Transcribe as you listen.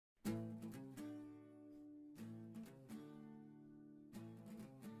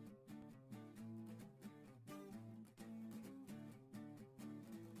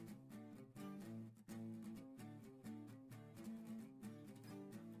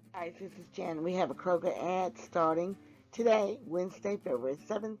Guys, this is Jan. We have a Kroger ad starting today, Wednesday, February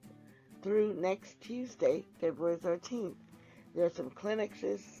 7th, through next Tuesday, February 13th. There's some clinics.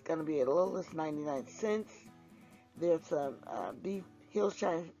 It's going to be at a little less 99 cents. There's some beef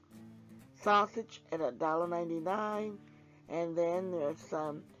Hillshire sausage at $1.99. And then there's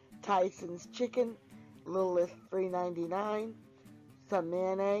some Tyson's chicken, a little less $3.99. Some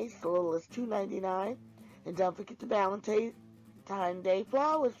mayonnaise, a little less $2.99. And don't forget the Valentine's Day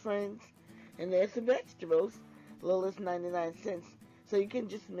flowers, friends. And there's some vegetables, a little less 99 cents. So you can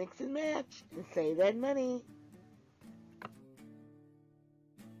just mix and match and save that money.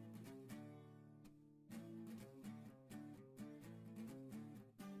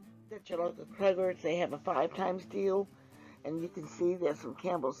 At your local Kroger's, they have a 5 times deal. And you can see there's some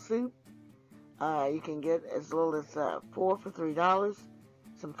Campbell's soup. You can get as little as 4 for $3.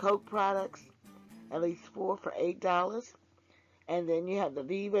 Some Coke products, at least 4 for $8. And then you have the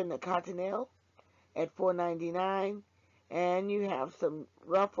Viva and the Cottonelle at $4.99. And you have some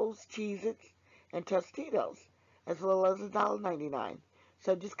Ruffles, Cheez-Its, and Tostitos as little as $1.99.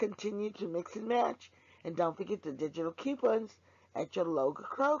 So just continue to mix and match. And don't forget the digital coupons at your local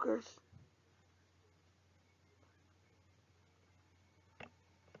Kroger's.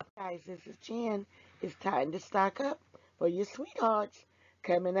 Guys, this is Jan. It's time to stock up for your sweethearts.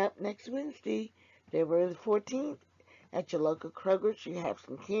 Coming up next Wednesday, February the 14th, at your local Kroger's, you have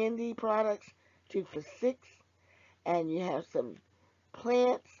some candy products, 2 for $6, and you have some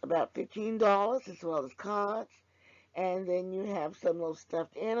plants, about $15, as well as cards, and then you have some little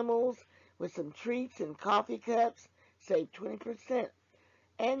stuffed animals with some treats and coffee cups, save 20%,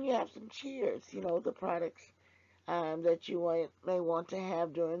 and you have some Cheers, the products that you may want to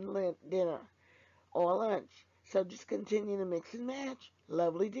have during dinner or lunch. So just continue to mix and match.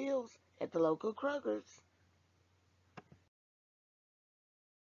 Lovely deals at the local Kroger's.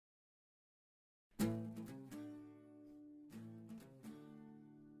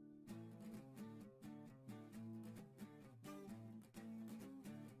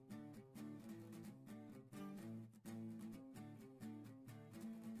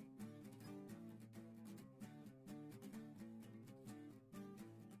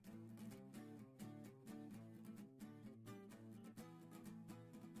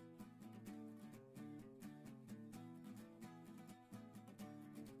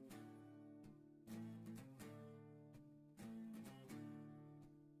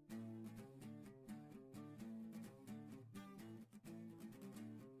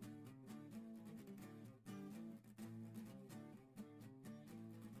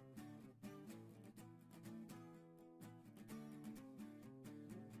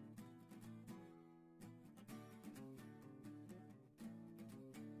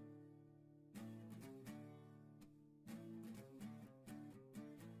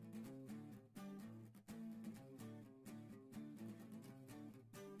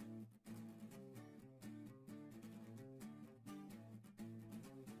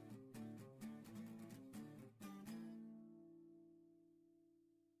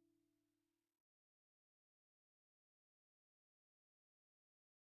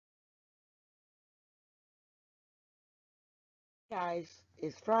 Guys,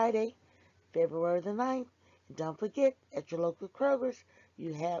 it's Friday, February the 9th. And don't forget, at your local Kroger's,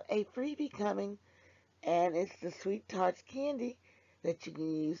 you have a freebie coming, and it's the Sweet Tarts candy that you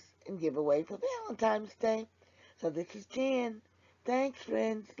can use and give away for Valentine's Day. So this is Jan. Thanks,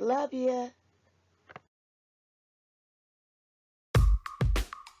 friends. Love ya.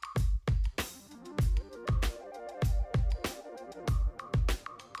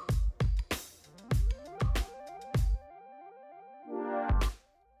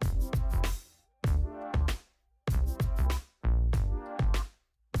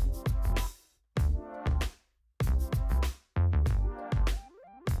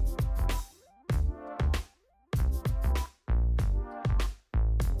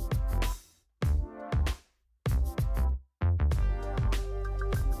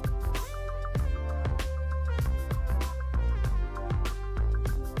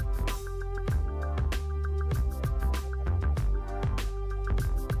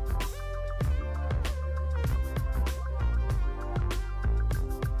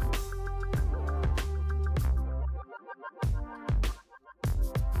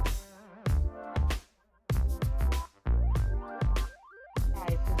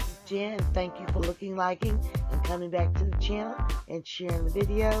 Jan, thank you for looking, liking, and coming back to the channel and sharing the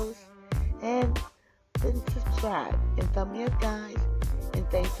videos. And then subscribe and thumb me up, guys. And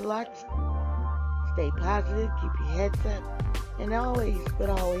thanks a lot. Stay positive, keep your heads up, and always, but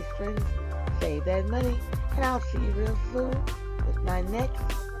always, friends, save that money. And I'll see you real soon with my next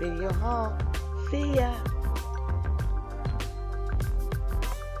video haul. See ya!